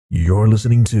You're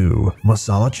listening to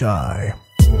Masala Chai.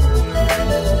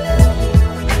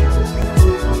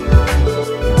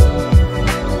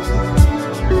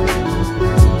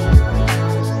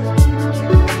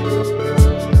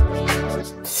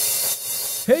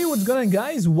 Hey, what's going on,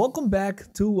 guys? Welcome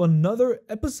back to another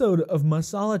episode of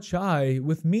Masala Chai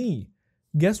with me.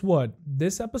 Guess what?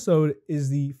 This episode is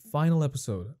the final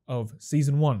episode of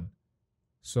season 1.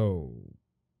 So,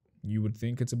 you would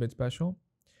think it's a bit special?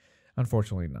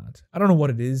 Unfortunately not. I don't know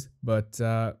what it is, but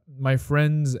my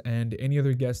friends and any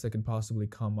other guests that could possibly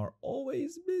come are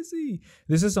always busy.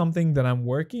 This is something that I'm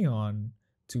working on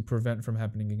to prevent from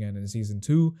happening again in season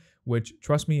 2, which,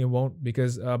 trust me, it won't,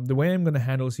 because the way I'm going to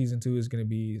handle season 2 is going to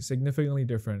be significantly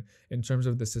different in terms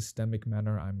of the systemic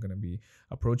manner I'm going to be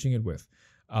approaching it with.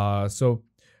 So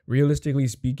realistically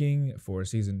speaking, for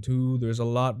season 2, there's a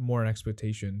lot more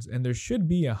expectations, and there should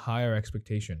be a higher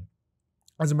expectation.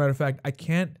 As a matter of fact, I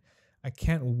can't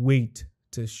wait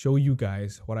to show you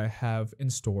guys what I have in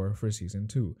store for season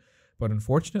 2. But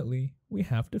unfortunately, we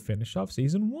have to finish off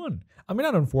season 1. I mean,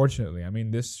 not unfortunately. I mean,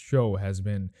 this show has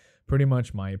been pretty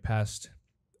much my past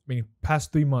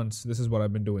 3 months. This is what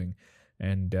I've been doing,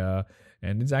 and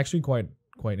it's actually quite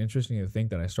interesting to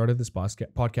think that I started this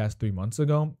podcast 3 months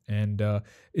ago, and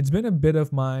it's been a bit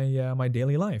of my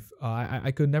daily life.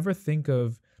 I could never think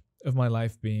of my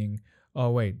life being, oh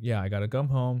wait, yeah, I gotta come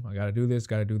home, I gotta do this,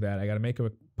 gotta do that, I gotta make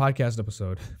a podcast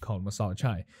episode called Masala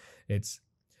Chai. It's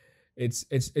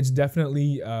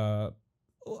definitely I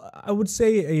would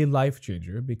say a life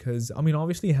changer, because I mean,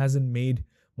 obviously it hasn't made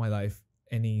my life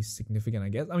any significant, I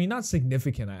guess. I mean, not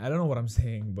significant, I don't know what I'm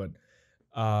saying, but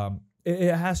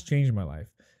it has changed my life,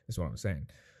 is what I'm saying.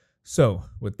 So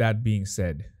with that being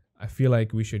said, I feel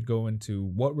like we should go into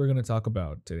what we're going to talk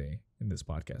about today in this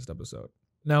podcast episode.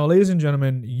 Now, ladies and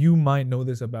gentlemen, you might know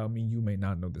this about me, you may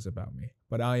not know this about me,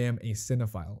 but I am a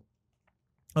cinephile.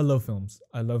 I love films,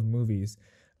 I love movies,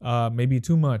 maybe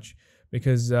too much,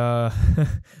 because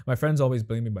my friends always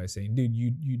blame me by saying, dude,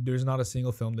 you there's not a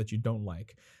single film that you don't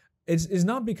like. It's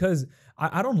not because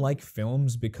I don't like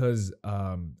films because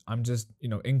I'm just,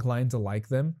 inclined to like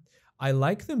them. I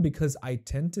like them because I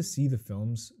tend to see the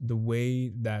films the way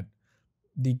that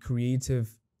the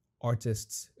creative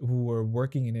artists who were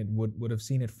working in it would have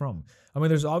seen it from. I mean,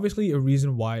 there's obviously a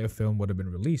reason why a film would have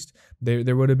been released.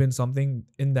 There would have been something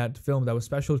in that film that was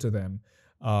special to them,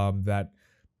 that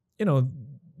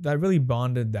really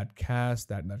bonded that cast,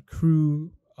 that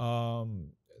crew,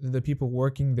 the people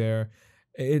working there.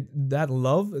 That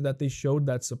love that they showed,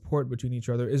 that support between each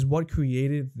other, is what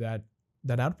created that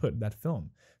output, that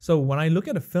film. So when I look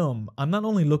at a film, I'm not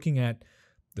only looking at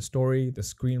the story, the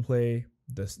screenplay,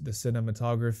 the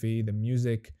cinematography, the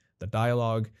music, the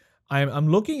dialogue. I'm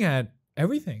looking at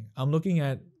everything. I'm looking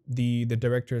at the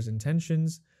director's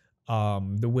intentions,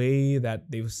 the way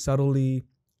that they've subtly,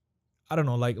 I don't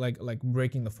know, like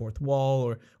breaking the fourth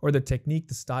wall, or the technique,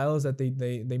 the styles that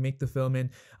they make the film in.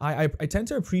 I tend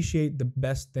to appreciate the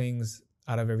best things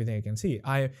out of everything I can see.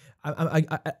 I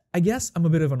guess I'm a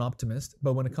bit of an optimist,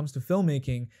 but when it comes to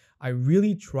filmmaking, I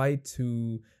really try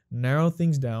to narrow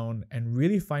things down and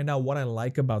really find out what I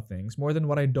like about things more than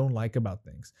what I don't like about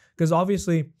things. Because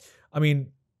obviously, I mean,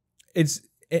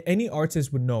 any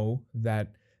artist would know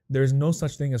that there's no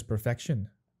such thing as perfection.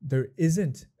 There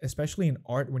isn't, especially in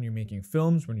art, when you're making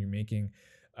films, when you're making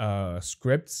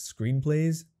scripts,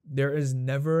 screenplays. There is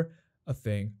never a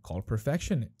thing called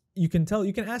perfection. You can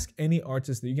ask any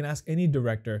artist, you can ask any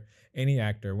director, any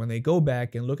actor, when they go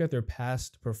back and look at their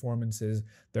past performances,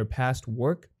 their past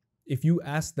work. If you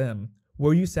ask them,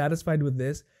 were you satisfied with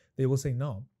this? They will say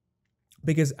no.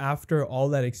 Because after all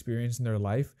that experience in their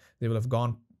life, they will have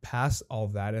gone past all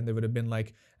of that, and they would have been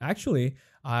like, actually,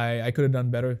 I could have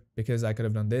done better, because I could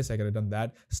have done this, I could have done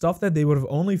that. Stuff that they would have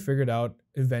only figured out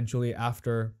eventually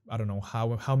after, I don't know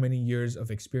how many years of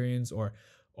experience, or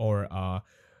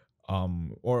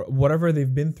whatever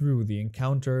they've been through, the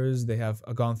encounters they have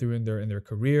gone through in their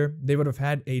career. They would have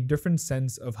had a different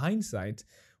sense of hindsight,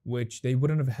 which they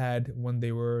wouldn't have had when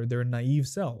they were their naive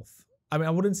self. I mean, I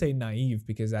wouldn't say naive,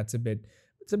 because it's a bit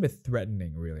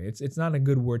threatening, really. It's not a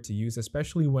good word to use,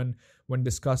 especially when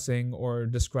discussing or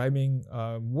describing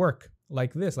work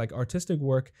like this, like artistic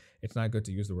work. It's not good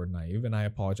to use the word naive, and I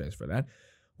apologize for that.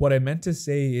 What I meant to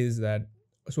say is that,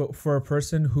 so for a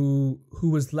person who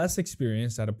was less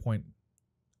experienced at a point,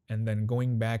 and then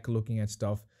going back looking at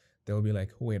stuff, they'll be like,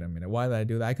 wait a minute, why did I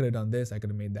do that? I could have done this, I could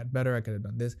have made that better, I could have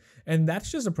done this. And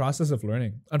that's just a process of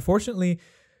learning. Unfortunately,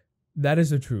 that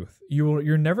is the truth.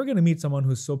 You're never going to meet someone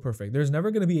who's so perfect. There's never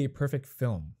going to be a perfect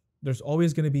film. There's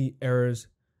always going to be errors,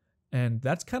 and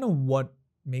that's kind of what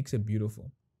makes it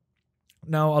beautiful.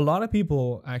 Now, a lot of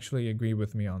people actually agree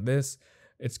with me on this.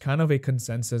 It's kind of a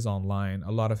consensus online.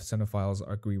 A lot of cinephiles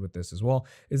agree with this as well.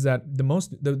 Is that the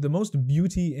most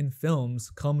beauty in films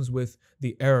comes with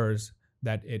the errors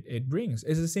that it brings.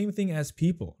 It's the same thing as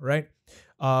people, right?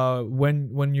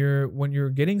 When you're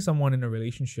getting someone in a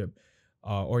relationship,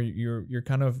 or you're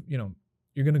kind of,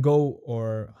 you're gonna go,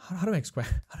 or how do I explain?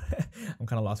 I'm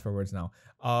kind of lost for words now.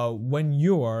 When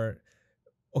you are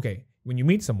okay, when you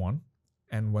meet someone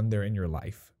and when they're in your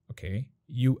life, okay,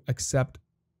 you accept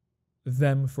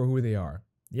them for who they are.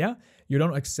 Yeah, you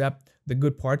don't accept the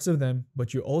good parts of them,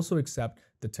 but you also accept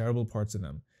the terrible parts of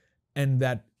them, and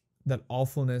that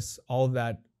awfulness, all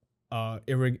that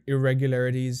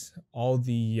irregularities, all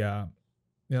the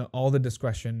all the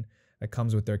discretion that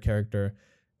comes with their character.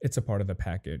 It's a part of the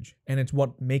package, and it's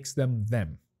what makes them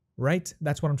them, right?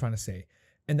 That's what I'm trying to say.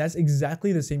 And that's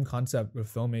exactly the same concept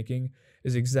with filmmaking,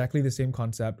 is exactly the same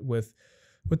concept with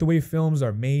the way films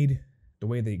are made, the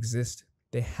way they exist.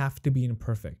 They have to be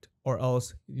imperfect, or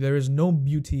else there is no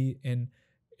beauty in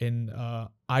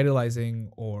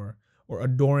idolizing or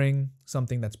adoring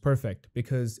something that's perfect,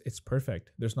 because it's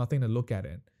perfect. There's nothing to look at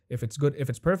it. If it's good, if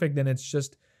it's perfect, then it's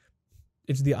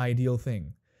the ideal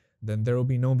thing. Then there will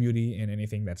be no beauty in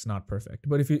anything that's not perfect.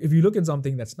 But if you look at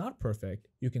something that's not perfect,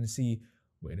 you can see,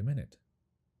 wait a minute,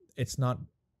 it's not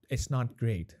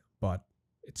great, but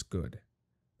it's good.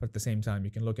 But at the same time,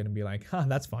 you can look at it and be like,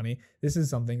 that's funny. This is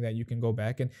something that you can go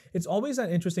back, and it's always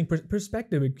an interesting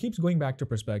perspective. It keeps going back to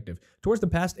perspective. Towards the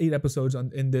past 8 episodes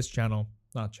in this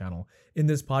in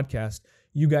this podcast,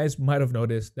 you guys might have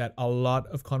noticed that a lot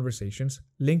of conversations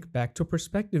link back to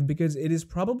perspective, because it is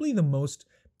probably the most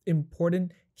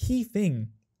important key thing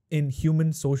in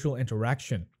human social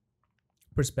interaction.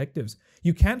 Perspectives.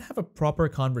 You can't have a proper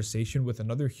conversation with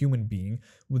another human being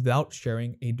without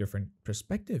sharing a different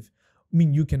perspective. I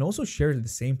mean, you can also share the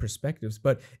same perspectives,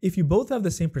 but if you both have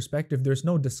the same perspective, there's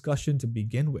no discussion to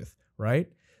begin with, right?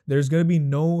 There's going to be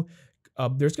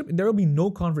there will be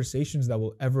no conversations that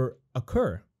will ever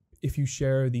occur if you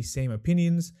share the same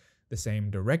opinions, the same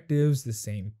directives, the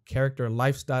same character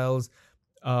lifestyles.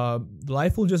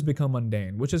 Life will just become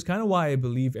mundane, which is kind of why I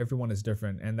believe everyone is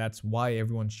different, and that's why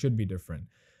everyone should be different.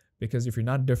 Because if you're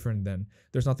not different, then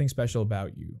there's nothing special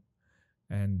about you.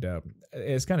 And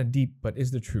it's kind of deep, but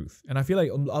is the truth. And I feel like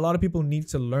a lot of people need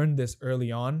to learn this early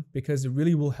on, because it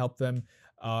really will help them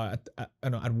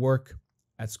at work,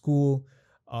 at school,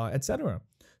 etc.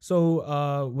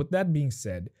 So with that being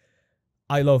said,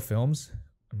 I love films.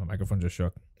 My microphone just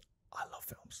shook. I love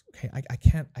films. Okay,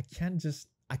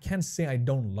 I can't say I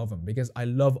don't love them, because I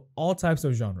love all types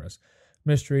of genres: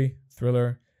 mystery,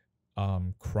 thriller,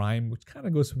 crime, which kind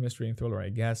of goes for mystery and thriller, I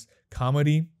guess,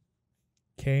 comedy.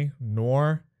 Okay,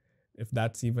 noir, if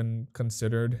that's even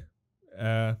considered.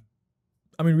 I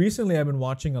mean, recently I've been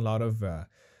watching a lot of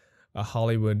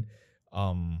Hollywood.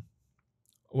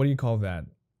 What do you call that?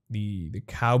 The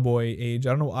cowboy age.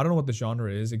 I don't know what the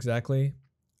genre is exactly.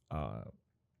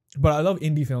 But I love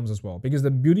indie films as well, because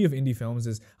the beauty of indie films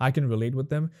is I can relate with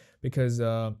them, because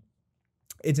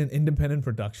it's an independent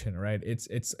production, right?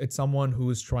 It's someone who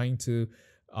is trying to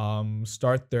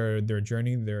start their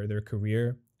journey, their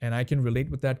career. And I can relate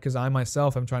with that, because I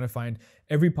myself am trying to find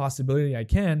every possibility I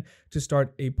can to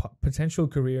start a potential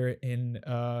career in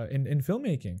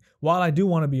filmmaking. While I do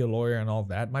want to be a lawyer and all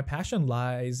that, my passion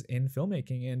lies in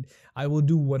filmmaking, and I will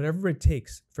do whatever it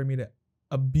takes for me to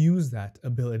abuse that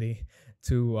ability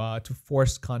to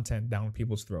force content down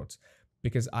people's throats,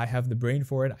 because I have the brain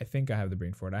for it. I think I have the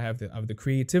brain for it. I have the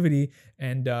creativity,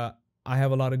 and I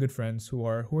have a lot of good friends who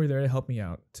are there to help me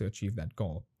out to achieve that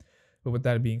goal. But with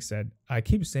that being said, I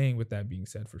keep saying with that being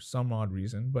said for some odd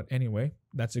reason. But anyway,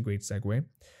 that's a great segue.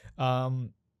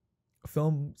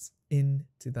 Films in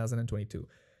 2022.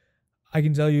 I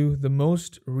can tell you the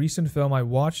most recent film I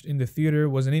watched in the theater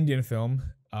was an Indian film.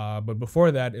 But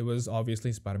before that, it was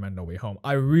obviously Spider-Man No Way Home.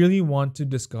 I really want to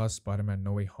discuss Spider-Man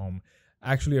No Way Home.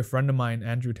 Actually, a friend of mine,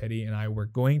 Andrew Teddy, and I were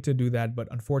going to do that, but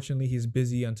unfortunately, he's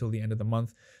busy until the end of the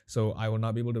month. So I will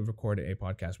not be able to record a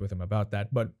podcast with him about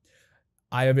that. But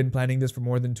I have been planning this for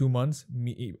more than 2 months.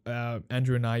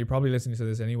 Andrew and I, you're probably listening to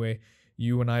this anyway.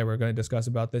 You and I were going to discuss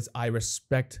about this. I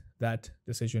respect that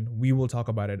decision. We will talk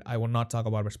about it. I will not talk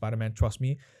about Spider-Man. Trust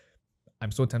me.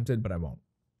 I'm so tempted, but I won't.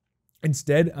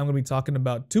 Instead, I'm going to be talking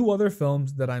about 2 other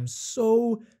films that I'm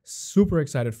so super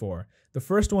excited for. The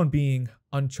first one being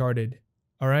Uncharted.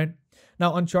 All right.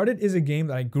 Now, Uncharted is a game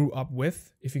that I grew up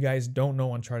with. If you guys don't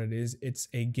know Uncharted is, it's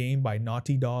a game by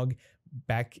Naughty Dog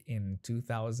back in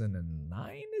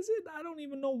 2009, is it? I don't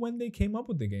even know when they came up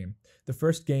with the game. The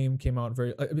first game came out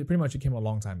pretty much, it came out a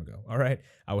long time ago. All right,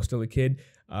 I was still a kid.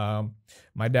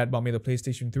 My dad bought me the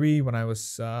PlayStation 3 when I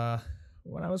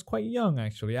was quite young,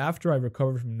 actually. After I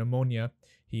recovered from pneumonia,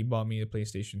 he bought me a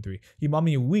PlayStation 3. He bought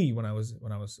me a Wii when I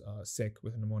was sick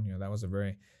with pneumonia. That was a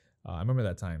very I remember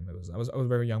that time. I was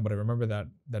very young, but I remember that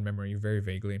memory very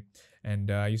vaguely. And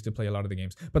I used to play a lot of the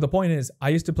games. But the point is, I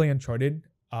used to play Uncharted.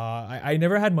 I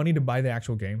never had money to buy the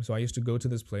actual game, so I used to go to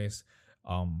this place.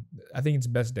 I think it's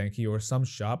Best Denki or some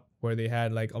shop where they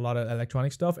had like a lot of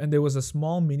electronic stuff, and there was a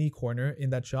small mini corner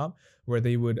in that shop where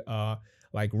they would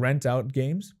like rent out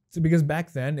games. So because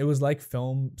back then it was like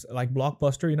films, like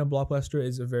Blockbuster. You know, Blockbuster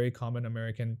is a very common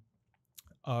American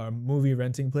movie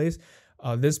renting place.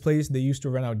 This place, they used to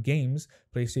rent out games,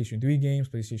 PlayStation 3 games,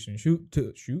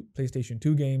 PlayStation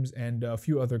 2 games, and a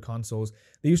few other consoles.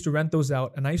 They used to rent those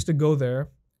out, and I used to go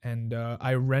there, and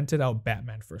I rented out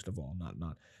Batman, first of all,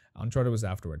 not Uncharted was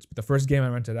afterwards. But the first game I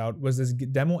rented out was this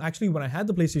demo. Actually, when I had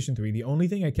the PlayStation 3, the only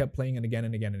thing I kept playing it again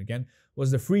and again and again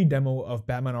was the free demo of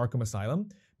Batman Arkham Asylum,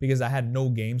 because I had no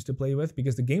games to play with,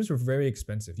 because the games were very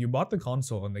expensive. You bought the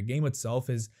console, and the game itself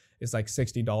is like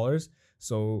 $60.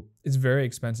 So it's very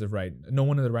expensive, right? No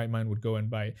one in the right mind would go and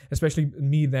buy, especially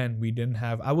me then.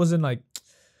 I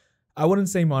wouldn't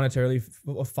say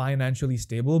monetarily, financially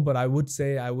stable, but I would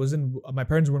say my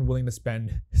parents weren't willing to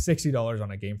spend $60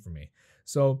 on a game for me.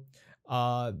 So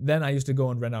then I used to go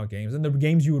and rent out games, and the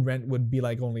games you would rent would be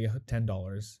like only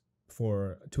 $10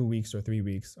 for 2 weeks or 3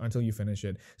 weeks until you finish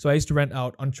it. So I used to rent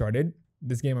out Uncharted,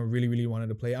 this game I really, really wanted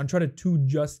to play. Uncharted 2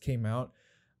 just came out.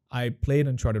 I played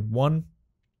Uncharted 1.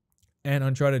 And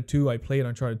Uncharted 2, I played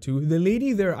Uncharted 2. The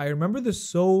lady there, I remember this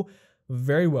so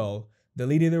very well. The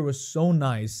lady there was so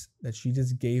nice that she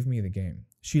just gave me the game.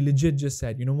 She legit just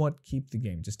said, you know what, keep the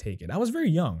game, just take it. I was very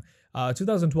young.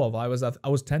 2012, I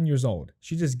was 10 years old.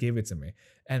 She just gave it to me.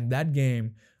 And that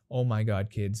game, oh my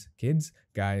God,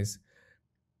 guys,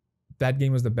 that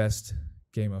game was the best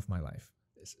game of my life.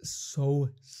 So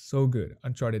good.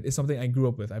 Uncharted is something I grew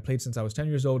up with. I played since I was 10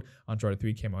 years old. Uncharted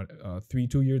 3 came out 3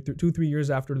 years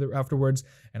afterwards,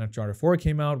 and Uncharted 4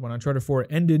 came out. When Uncharted 4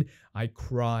 ended, I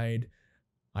cried.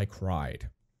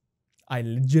 I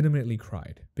legitimately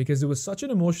cried because it was such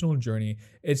an emotional journey.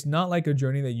 It's not like a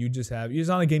journey that you just have. It's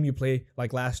not a game you play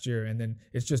like last year and then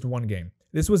it's just one game.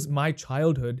 This was my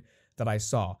childhood that I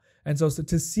saw. And so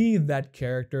to see that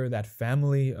character, that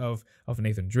family of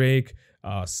Nathan Drake,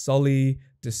 Sully,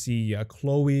 to see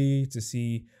Chloe, to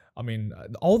see,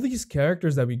 all these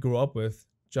characters that we grew up with,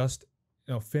 just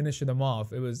finishing them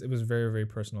off. It was very, very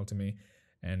personal to me,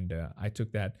 and I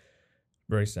took that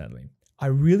very sadly. I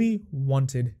really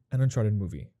wanted an Uncharted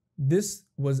movie. This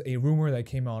was a rumor that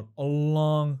came out a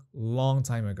long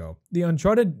time ago. The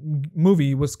Uncharted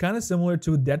movie was kind of similar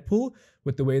to Deadpool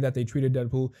with the way that they treated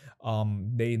Deadpool.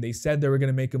 They said they were going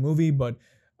to make a movie, but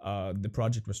the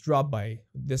project was dropped by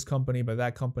this company, by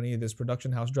that company. This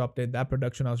production house dropped it. That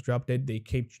production house dropped it. They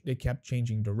kept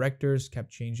changing directors, kept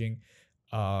changing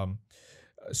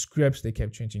scripts. They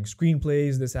kept changing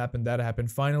screenplays. This happened, that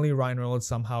happened. Finally, Ryan Reynolds,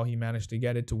 somehow he managed to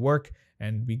get it to work,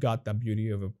 and we got that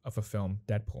beauty of a film,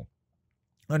 Deadpool.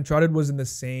 Uncharted was in the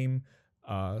same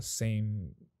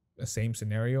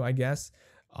scenario, I guess.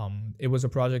 It was a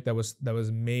project that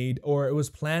was made, or it was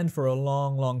planned for a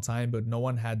long time, but no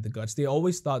one had the guts. They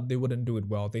always thought they wouldn't do it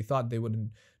well. They thought they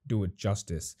wouldn't do it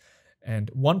justice. And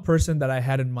one person that I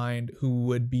had in mind who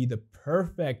would be the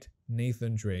perfect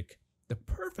Nathan Drake,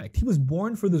 he was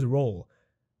born for this role,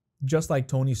 just like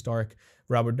Tony Stark,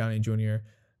 Robert Downey Jr.,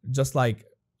 just like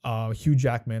Hugh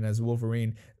Jackman as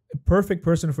Wolverine. A perfect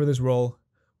person for this role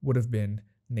would have been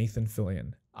Nathan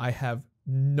Fillion. I have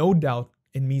no doubt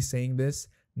in me saying this.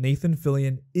 Nathan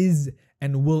Fillion is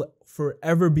and will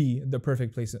forever be the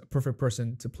perfect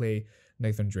person to play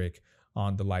Nathan Drake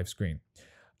on the live screen.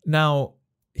 Now,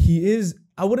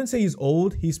 I wouldn't say he's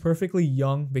old. He's perfectly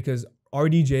young because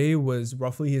RDJ was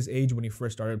roughly his age when he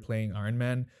first started playing Iron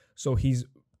Man. So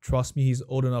trust me, he's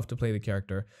old enough to play the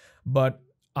character. But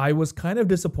I was kind of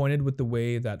disappointed with the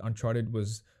way that Uncharted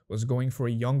was going for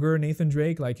a younger Nathan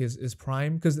Drake, like his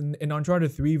prime. Because in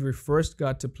Uncharted 3, we first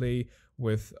got to play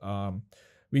with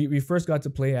we first got to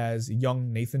play as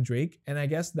young Nathan Drake, and I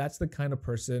guess that's the kind of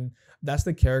person, that's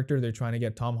the character they're trying to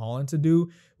get Tom Holland to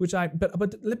do.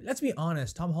 But let's be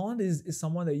honest, Tom Holland is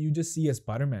someone that you just see as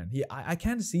Spider-Man. I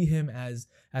can't see him as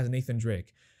Nathan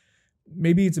Drake.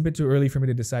 Maybe it's a bit too early for me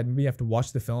to decide. Maybe I have to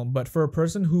watch the film. But for a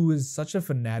person who is such a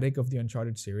fanatic of the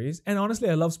Uncharted series, and honestly,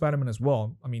 I love Spider-Man as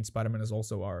well. I mean, Spider-Man is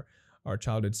also our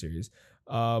childhood series.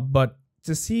 But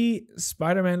to see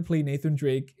Spider-Man play Nathan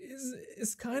Drake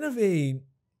is kind of a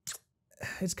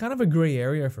gray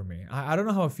area for me. I don't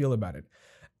know how I feel about it.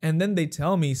 And then they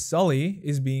tell me Sully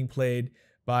is being played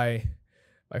by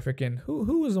freaking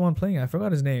who was the one playing it? I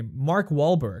forgot his name. Mark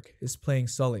Wahlberg is playing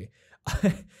Sully.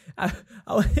 I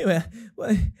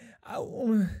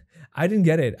didn't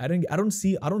get it. I don't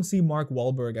see Mark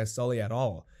Wahlberg as Sully at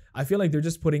all. I feel like they're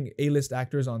just putting A-list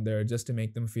actors on there just to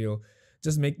make them feel,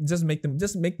 just make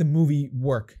the movie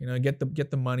work. You know, get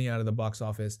the money out of the box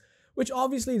office, which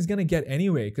obviously is gonna get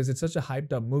anyway because it's such a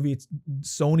hyped up movie.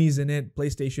 Sony's in it,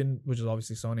 PlayStation, which is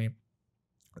obviously Sony.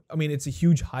 I mean, it's a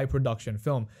huge high production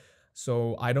film,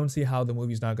 so I don't see how the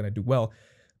movie's not gonna do well.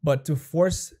 But to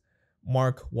force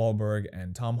Mark Wahlberg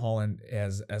and Tom Holland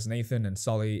as Nathan and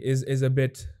Sully is a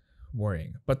bit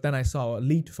worrying. But then I saw a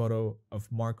leaked photo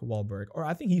of Mark Wahlberg, or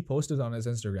I think he posted on his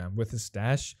Instagram with his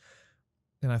stash,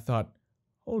 and I thought,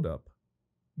 hold up,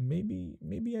 maybe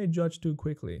I judged too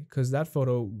quickly, because that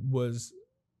photo was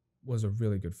a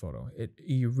really good photo.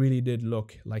 He really did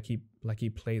look like he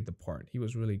played the part. He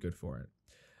was really good for it.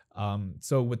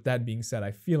 So with that being said,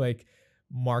 I feel like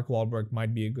Mark Wahlberg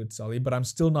might be a good Sully, but I'm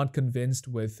still not convinced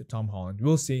with Tom Holland.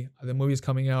 We'll see. The movie's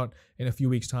coming out in a few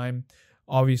weeks' time.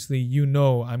 Obviously, you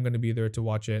know I'm going to be there to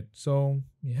watch it. So,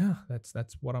 yeah, that's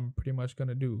what I'm pretty much going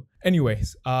to do.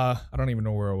 Anyways, I don't even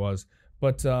know where I was.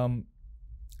 But,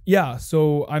 yeah,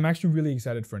 so I'm actually really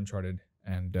excited for Uncharted.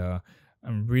 And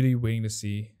I'm really waiting to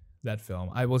see that film.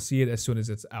 I will see it as soon as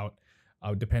it's out,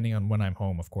 depending on when I'm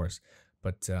home, of course.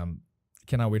 But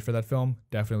cannot wait for that film.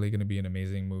 Definitely going to be an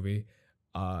amazing movie.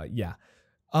 Yeah.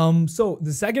 So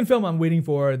the second film I'm waiting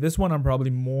for, this one I'm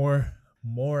probably more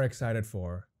excited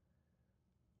for,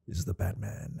 is The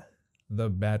Batman. The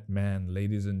Batman,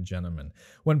 ladies and gentlemen.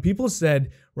 When people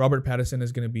said Robert Pattinson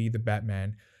is going to be the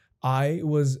Batman, I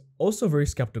was also very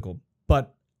skeptical,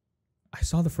 but I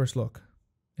saw the first look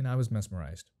and I was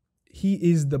mesmerized. He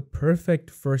is the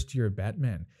perfect first-year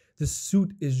Batman. The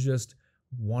suit is just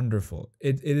wonderful.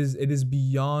 It is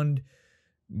beyond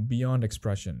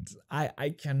expressions.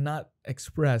 I cannot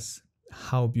express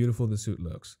how beautiful the suit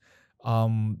looks.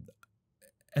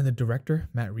 And the director,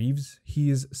 Matt Reeves, he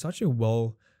is such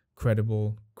a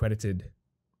credited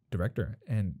director,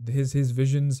 and his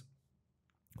visions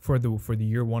for the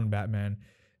year one Batman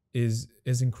is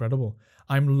incredible.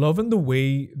 I'm loving the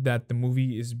way that the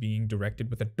movie is being directed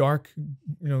with a dark,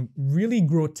 really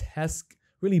grotesque,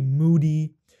 really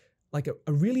moody, like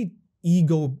a really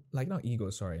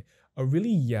a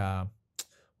really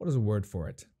what is the word for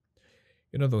it?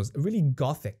 A really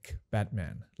gothic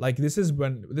Batman. Like this is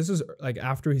like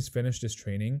after he's finished his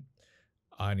training,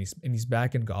 and he's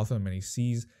back in Gotham, and he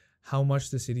sees how much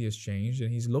the city has changed,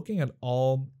 and he's looking at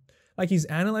all, like he's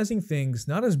analyzing things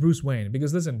not as Bruce Wayne,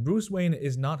 because listen, Bruce Wayne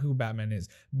is not who Batman is.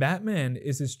 Batman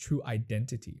is his true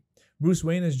identity. Bruce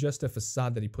Wayne is just a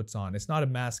facade that he puts on. It's not a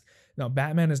mask. No,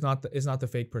 Batman is not the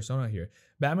fake persona here.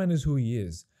 Batman is who he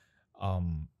is.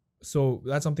 So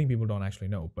that's something people don't actually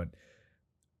know, but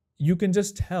you can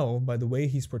just tell by the way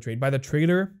he's portrayed, by the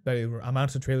trailer, the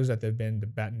amounts of trailers that they've been, the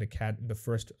Bat and the Cat, the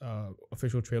first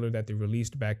official trailer that they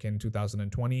released back in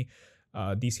 2020,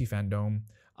 DC Fandom.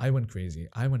 I went crazy.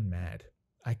 I went mad.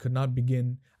 I cannot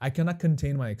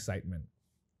contain my excitement.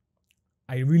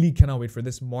 I really cannot wait for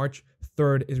this. March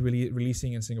 3rd is really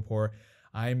releasing in Singapore.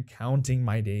 I'm counting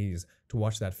my days to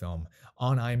watch that film.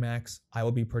 On IMAX, I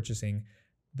will be purchasing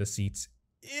the seats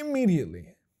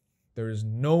immediately. There is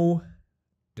no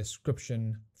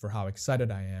description for how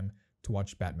excited I am to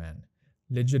watch Batman.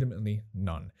 Legitimately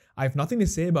none. I have nothing to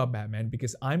say about Batman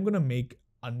because I'm going to make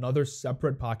another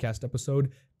separate podcast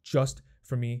episode just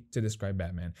for me to describe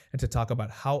Batman and to talk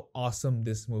about how awesome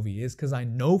this movie is, because I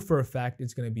know for a fact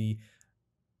it's going to be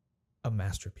a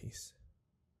masterpiece.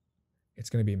 It's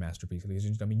going to be a masterpiece, ladies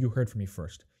and gentlemen. You heard from me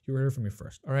first.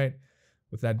 All right.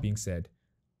 With that being said,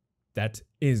 that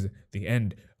is the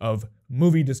end of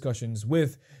movie discussions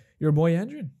with your boy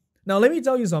Andrew. Now, let me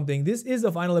tell you something. This is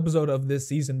the final episode of this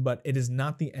season, but it is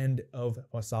not the end of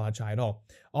Masala Chai at all.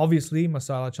 Obviously,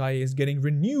 Masala Chai is getting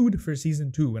renewed for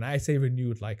season 2. When I say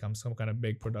renewed, like I'm some kind of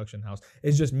big production house,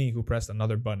 it's just me who pressed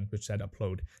another button which said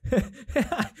upload.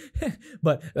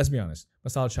 But let's be honest,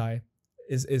 Masala Chai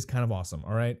is kind of awesome,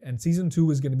 all right? And season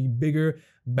 2 is going to be bigger,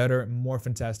 better, more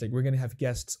fantastic. We're going to have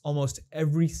guests almost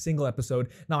every single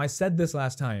episode. Now, I said this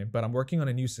last time, but I'm working on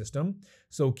a new system.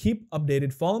 So keep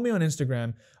updated. Follow me on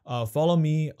Instagram. Follow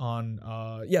me on,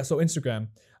 Instagram.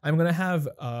 I'm going to have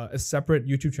a separate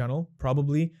YouTube channel,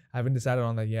 probably. I haven't decided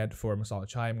on that yet for Masala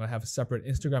Chai. I'm going to have a separate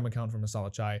Instagram account for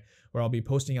Masala Chai where I'll be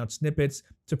posting out snippets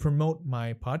to promote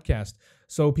my podcast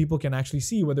so people can actually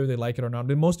see whether they like it or not.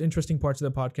 The most interesting parts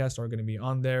of the podcast are going to be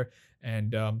on there.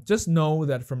 And just know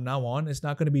that from now on, it's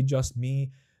not going to be just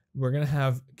me. We're going to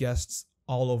have guests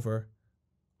all over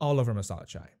Masala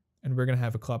Chai. And we're going to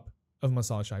have a cup of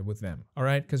Masala Chai with them. All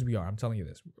right? Because we are. I'm telling you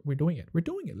this. We're doing it. We're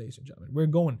doing it, ladies and gentlemen. We're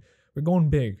going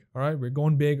big. All right? We're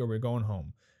going big or we're going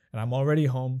home. And I'm already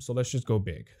home, so let's just go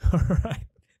big. All right?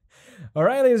 All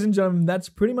right, ladies and gentlemen, that's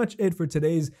pretty much it for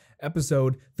today's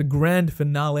episode, the grand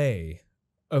finale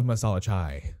of Masala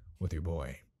Chai with your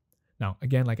boy. Now,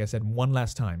 again, like I said, one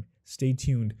last time, stay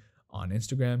tuned on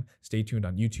Instagram, stay tuned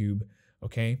on YouTube,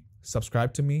 okay?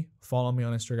 Subscribe to me, follow me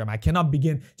on Instagram. I cannot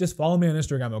begin. Just follow me on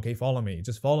Instagram, okay? Follow me.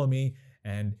 Just follow me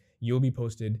and you'll be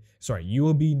you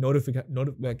will be notified.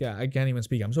 I can't even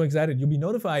speak. I'm so excited. You'll be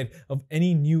notified of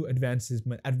any new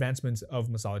advancements of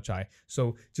Masala Chai.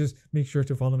 So just make sure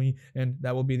to follow me. And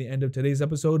that will be the end of today's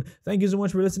episode. Thank you so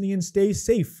much for listening and stay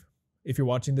safe. If you're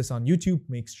watching this on YouTube,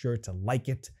 make sure to like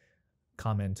it,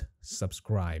 comment,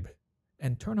 subscribe,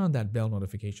 and turn on that bell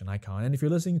notification icon. And if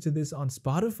you're listening to this on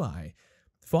Spotify,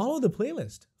 follow the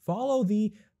playlist. Follow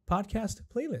the podcast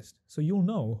playlist so you'll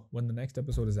know when the next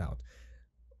episode is out.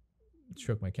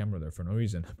 Shook my camera there for no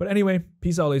reason. But anyway,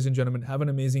 peace out, ladies and gentlemen. Have an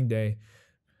amazing day.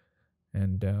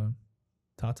 And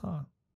ta-ta.